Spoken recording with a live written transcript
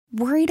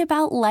Worried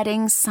about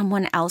letting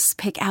someone else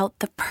pick out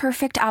the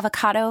perfect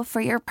avocado for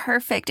your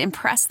perfect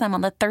impress them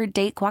on the third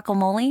date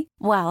guacamole?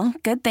 Well,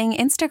 good thing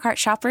Instacart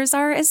shoppers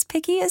are as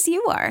picky as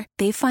you are.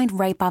 They find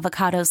ripe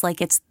avocados like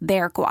it's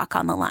their guac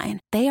on the line.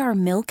 They are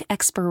milk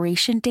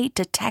expiration date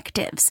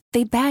detectives.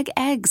 They bag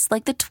eggs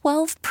like the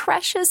 12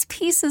 precious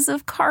pieces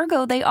of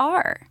cargo they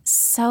are.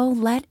 So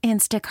let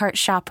Instacart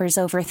shoppers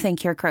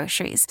overthink your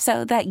groceries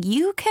so that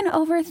you can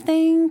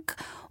overthink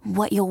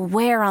what you'll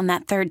wear on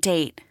that third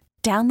date.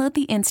 Download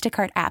the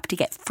Instacart app to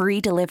get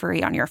free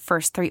delivery on your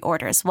first 3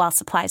 orders while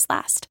supplies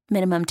last.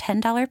 Minimum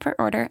 $10 per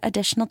order.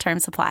 Additional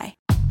terms apply.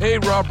 Hey,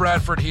 Rob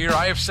Bradford here.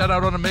 I have set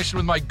out on a mission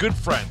with my good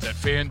friends at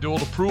FanDuel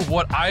to prove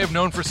what I have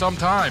known for some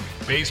time.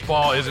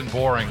 Baseball isn't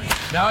boring.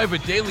 Now I have a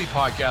daily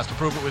podcast to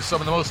prove it with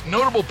some of the most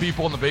notable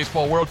people in the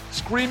baseball world,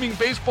 screaming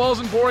baseball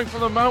isn't boring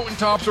from the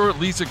mountaintops, or at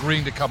least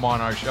agreeing to come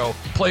on our show.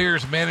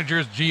 Players,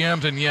 managers,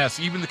 GMs, and yes,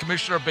 even the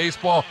commissioner of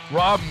baseball,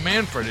 Rob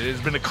Manfred. It has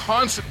been a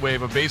constant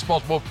wave of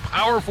baseball's most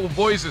powerful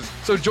voices.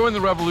 So join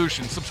the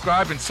revolution.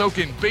 Subscribe and soak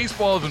in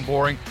Baseball Isn't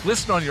Boring.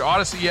 Listen on your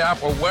Odyssey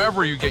app or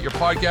wherever you get your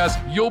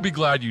podcasts. You'll be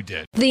glad you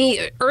did.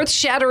 The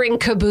earth-shattering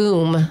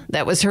kaboom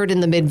that was heard in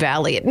the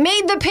Mid-Valley. It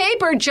made the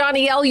paper,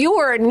 Johnny L. You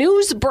were a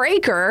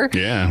newsbreaker.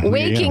 Yeah.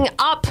 Waking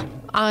up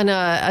on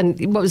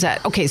what was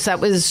that? Okay, so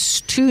that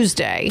was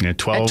Tuesday at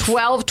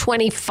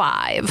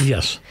 12:25.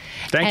 Yes.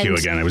 Thank you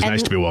again. It was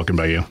nice to be woken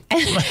by you.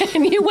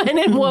 And you went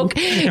and woke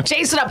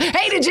Jason up.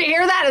 Hey, did you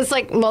hear that? It's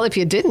like, well, if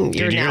you didn't,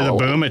 Did you hear the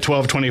boom at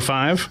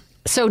 12:25?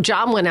 So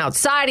John went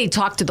outside. He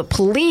talked to the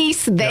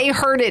police. They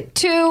heard it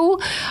too.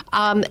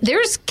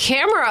 There's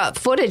camera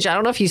footage. I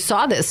don't know if you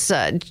saw this,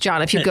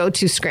 John. If you go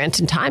to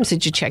Scranton Times,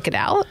 did you check it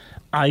out?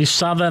 I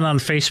saw that on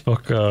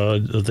Facebook.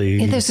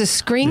 There's a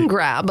screen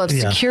grab of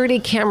security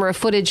camera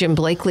footage in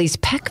Blakely's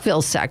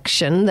Peckville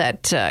section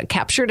that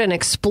captured an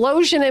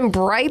explosion in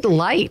bright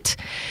light.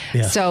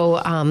 Yeah. So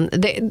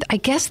I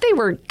guess they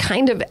were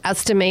kind of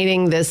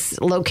estimating this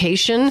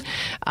location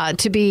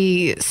to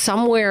be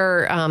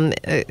somewhere,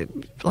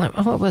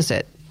 what was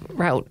it?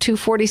 Route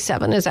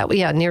 247, is that?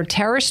 Yeah, near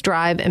Terrace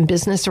Drive and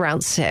Business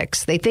Route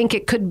 6. They think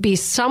it could be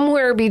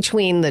somewhere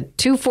between the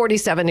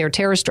 247 near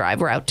Terrace Drive,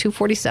 Route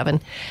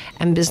 247,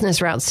 and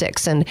Business Route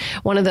 6. And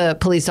one of the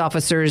police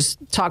officers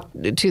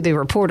talked to the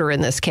reporter in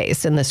this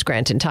case in the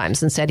Scranton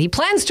Times and said he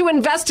plans to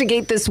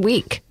investigate this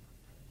week.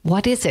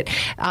 What is it?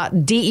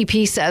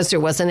 DEP says there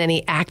wasn't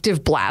any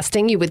active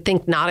blasting. You would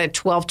think not at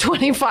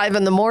 12:25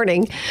 in the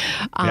morning.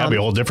 That'd be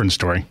a whole different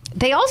story.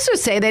 They also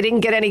say they didn't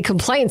get any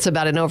complaints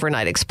about an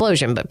overnight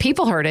explosion, but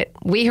people heard it.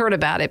 We heard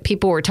about it.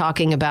 People were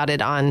talking about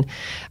it on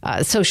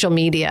social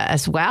media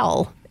as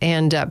well.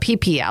 And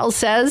PPL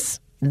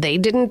says they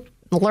didn't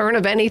learn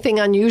of anything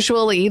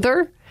unusual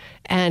either.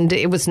 And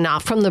it was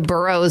not from the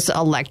borough's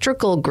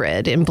electrical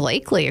grid in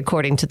Blakely,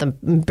 according to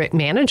the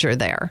manager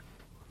there.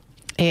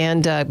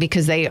 And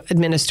because they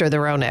administer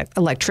their own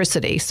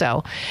electricity.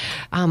 So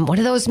one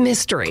of those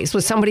mysteries.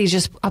 Was somebody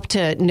just up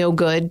to no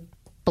good,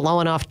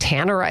 blowing off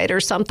tannerite or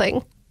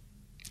something?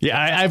 Yeah,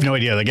 I have no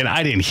idea. Again,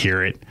 I didn't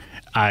hear it.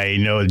 I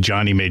know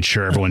Johnny made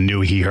sure everyone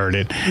knew he heard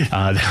it.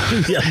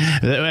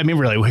 I mean,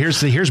 really,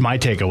 here's my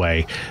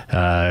takeaway.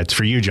 It's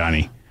for you,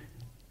 Johnny.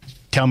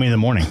 Tell me in the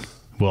morning.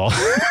 Well,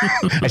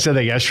 I said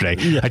that yesterday.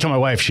 Yeah. I told my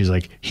wife, she's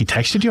like, he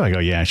texted you? I go,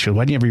 yeah. She goes,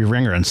 why didn't you ever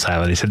ring her on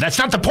silent? I said, that's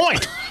not the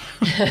point.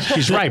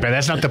 She's right, but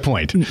that's not the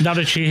point. Now,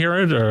 did she hear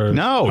it? Or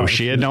No,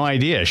 she had no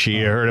idea. She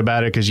heard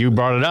about it because you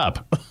brought it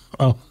up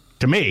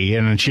to me,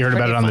 and she heard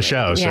about it on the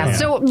show. Yeah.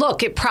 So,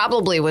 look, it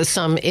probably was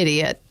some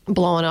idiot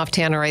blowing off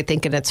tannerite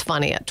thinking it's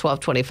funny at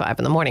 12:25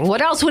 in the morning.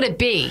 What else would it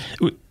be?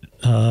 Do you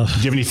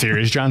have any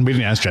theories, John? We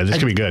didn't ask John. This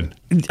could be good.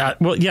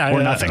 Well, yeah.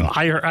 Or nothing.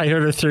 I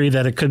heard a theory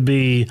that it could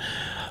be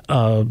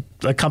a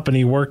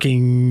company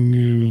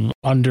working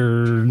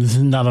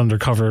not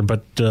undercover,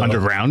 but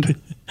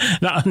underground.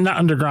 Not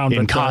underground,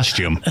 in but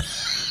costume.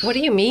 What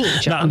do you mean,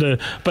 John?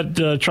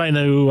 Trying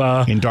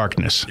to in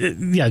darkness.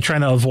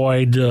 Trying to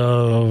avoid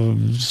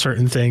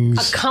certain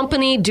things. A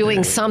company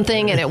doing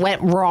something and it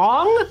went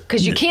wrong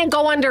because you can't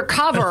go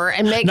undercover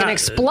and make an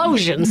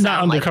explosion.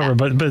 Not undercover,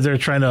 like but they're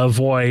trying to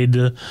avoid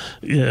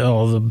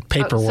the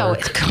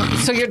paperwork.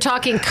 So you're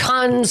talking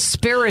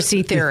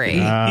conspiracy theory.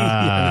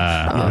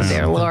 Oh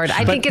dear Lord!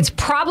 I think it's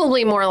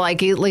probably more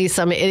likely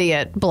some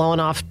idiot blowing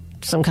off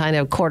some kind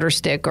of quarter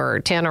stick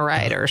or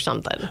tannerite or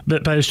something.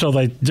 But I still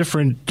like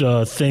different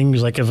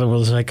things. Like if it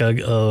was like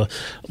a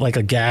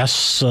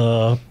gas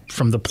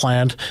from the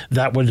plant,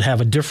 that would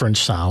have a different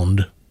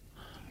sound.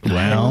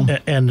 Well,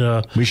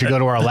 and we should go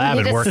to our lab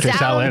and work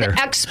this out later.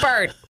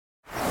 Expert.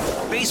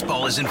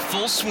 Baseball is in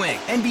full swing.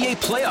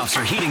 NBA playoffs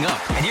are heating up,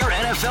 and your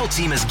NFL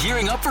team is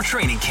gearing up for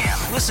training camp.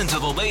 Listen to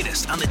the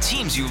latest on the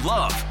teams you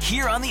love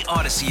here on the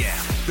Odyssey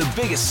app. The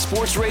biggest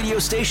sports radio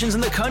stations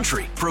in the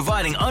country,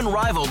 providing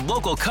unrivaled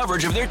local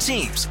coverage of their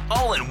teams,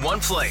 all in one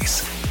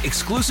place.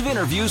 Exclusive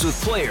interviews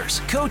with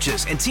players,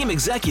 coaches, and team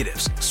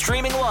executives,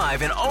 streaming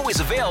live and always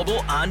available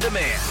on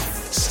demand.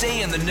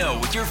 Stay in the know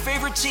with your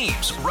favorite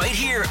teams right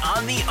here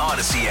on the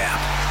Odyssey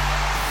app.